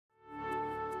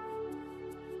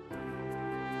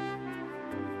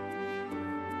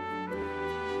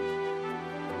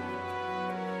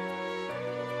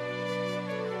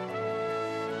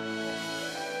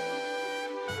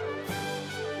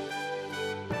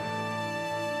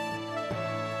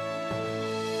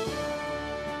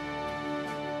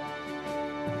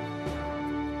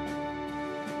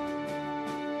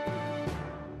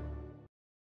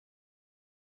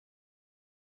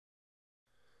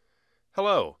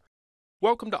Hello,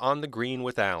 welcome to On the Green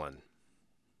with Alan.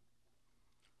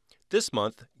 This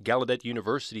month, Gallaudet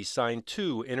University signed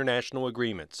 2 international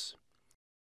agreements.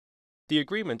 The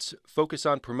agreements focus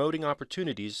on promoting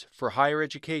opportunities for higher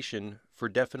education for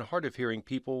deaf and hard of hearing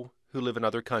people who live in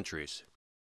other countries.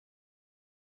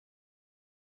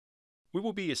 We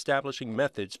will be establishing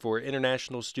methods for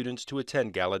international students to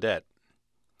attend Gallaudet,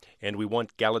 and we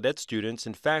want Gallaudet students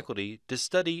and faculty to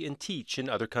study and teach in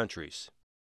other countries.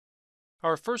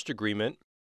 Our first agreement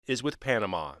is with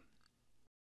Panama.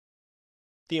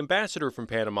 The ambassador from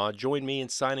Panama joined me in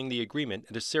signing the agreement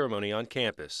at a ceremony on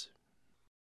campus.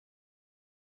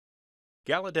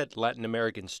 Gallaudet Latin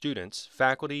American students,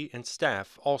 faculty, and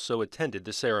staff also attended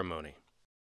the ceremony.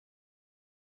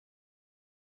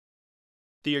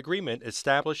 The agreement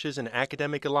establishes an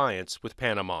academic alliance with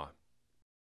Panama.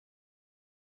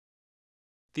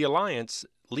 The alliance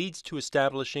leads to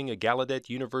establishing a Gallaudet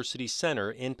University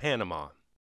Center in Panama.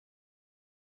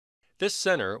 This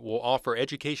center will offer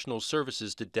educational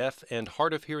services to deaf and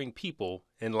hard of hearing people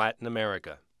in Latin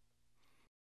America.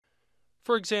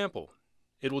 For example,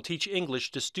 it will teach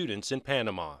English to students in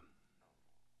Panama.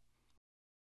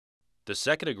 The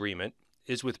second agreement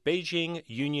is with Beijing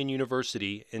Union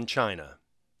University in China.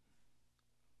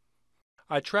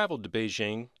 I traveled to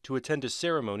Beijing to attend a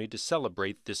ceremony to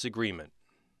celebrate this agreement.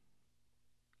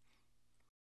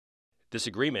 This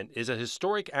agreement is a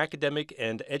historic academic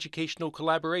and educational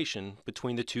collaboration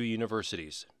between the 2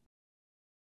 universities.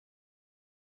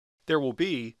 There will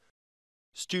be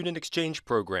student exchange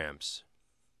programs,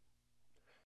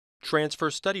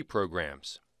 transfer study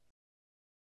programs,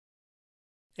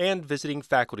 and visiting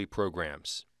faculty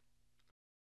programs.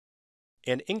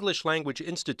 An English Language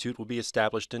Institute will be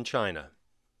established in China.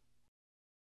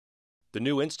 The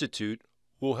new institute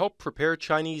will help prepare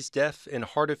Chinese deaf and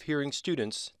hard of hearing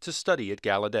students to study at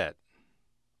Gallaudet.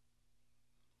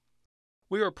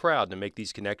 We are proud to make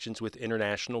these connections with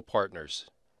international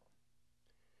partners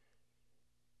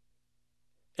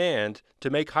and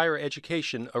to make higher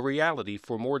education a reality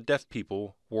for more deaf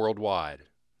people worldwide.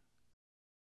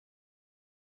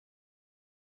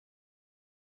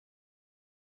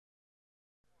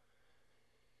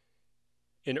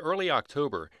 In early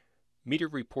October, media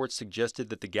reports suggested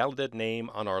that the Gallaudet name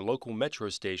on our local metro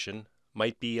station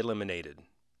might be eliminated.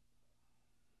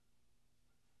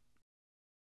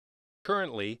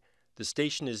 Currently, the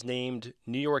station is named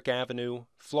New York Avenue,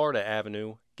 Florida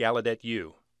Avenue, Gallaudet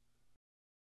U.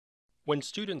 When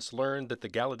students learned that the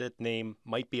Gallaudet name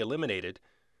might be eliminated,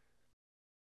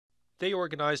 they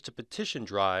organized a petition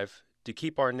drive to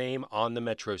keep our name on the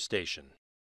metro station.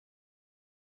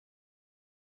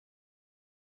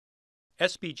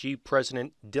 SBG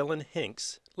President Dylan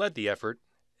Hinks led the effort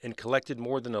and collected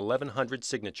more than 1,100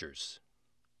 signatures.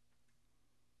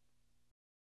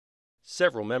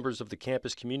 Several members of the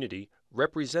campus community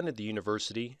represented the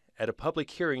university at a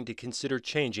public hearing to consider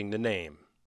changing the name.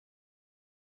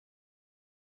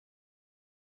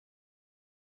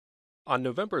 On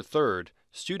November 3rd,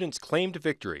 students claimed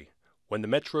victory when the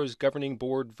Metro's governing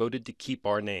board voted to keep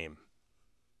our name.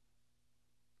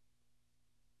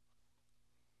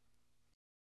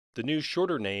 The new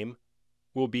shorter name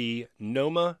will be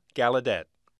NOMA Gallaudet.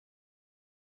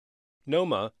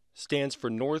 NOMA stands for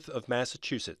North of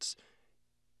Massachusetts,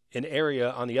 an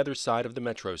area on the other side of the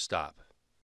metro stop.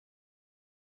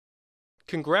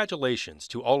 Congratulations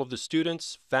to all of the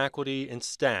students, faculty, and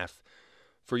staff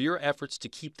for your efforts to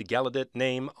keep the Gallaudet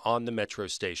name on the metro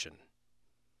station.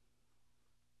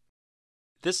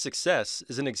 This success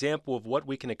is an example of what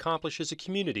we can accomplish as a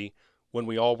community when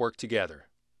we all work together.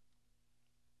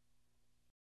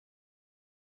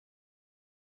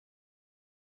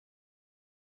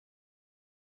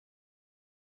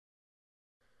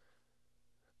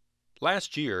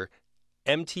 Last year,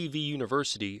 MTVu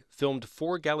University filmed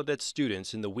 4 Gallaudet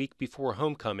students in the week before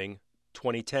homecoming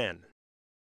 2010.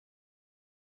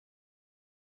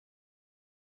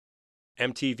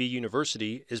 MTVu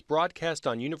University is broadcast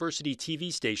on university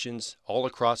TV stations all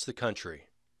across the country.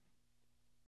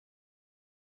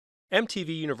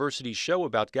 MTVu University's show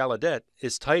about Gallaudet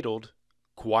is titled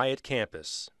Quiet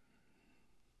Campus.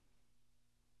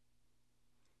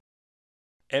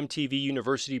 MTVu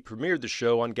University premiered the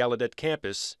show on Gallaudet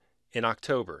campus in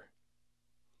October.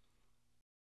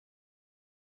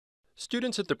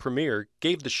 Students at the premiere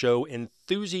gave the show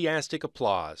enthusiastic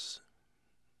applause.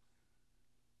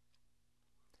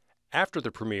 After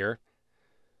the premiere,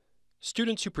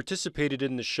 students who participated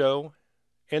in the show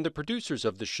and the producers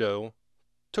of the show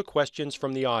took questions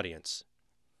from the audience.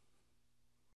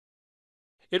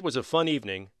 It was a fun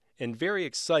evening and very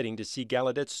exciting to see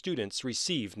Gallaudet students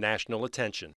receive national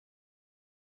attention.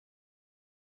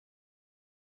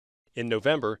 In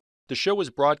November, the show was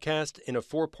broadcast in a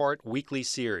 4-part weekly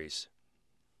series.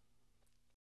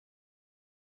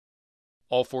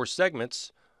 All 4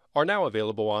 segments are now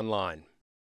available online.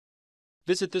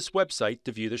 Visit this website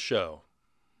to view the show.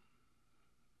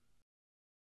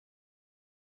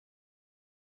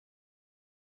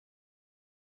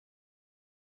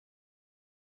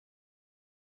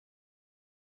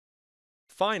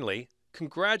 Finally,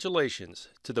 congratulations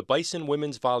to the Bison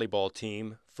women's volleyball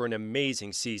team for an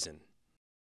amazing season.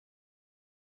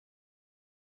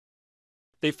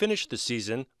 They finished the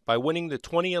season by winning the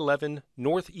 2011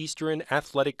 Northeastern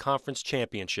Athletic Conference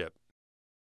Championship.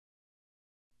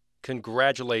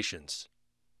 Congratulations!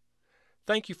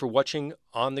 Thank you for watching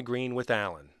On the Green with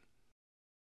Alan.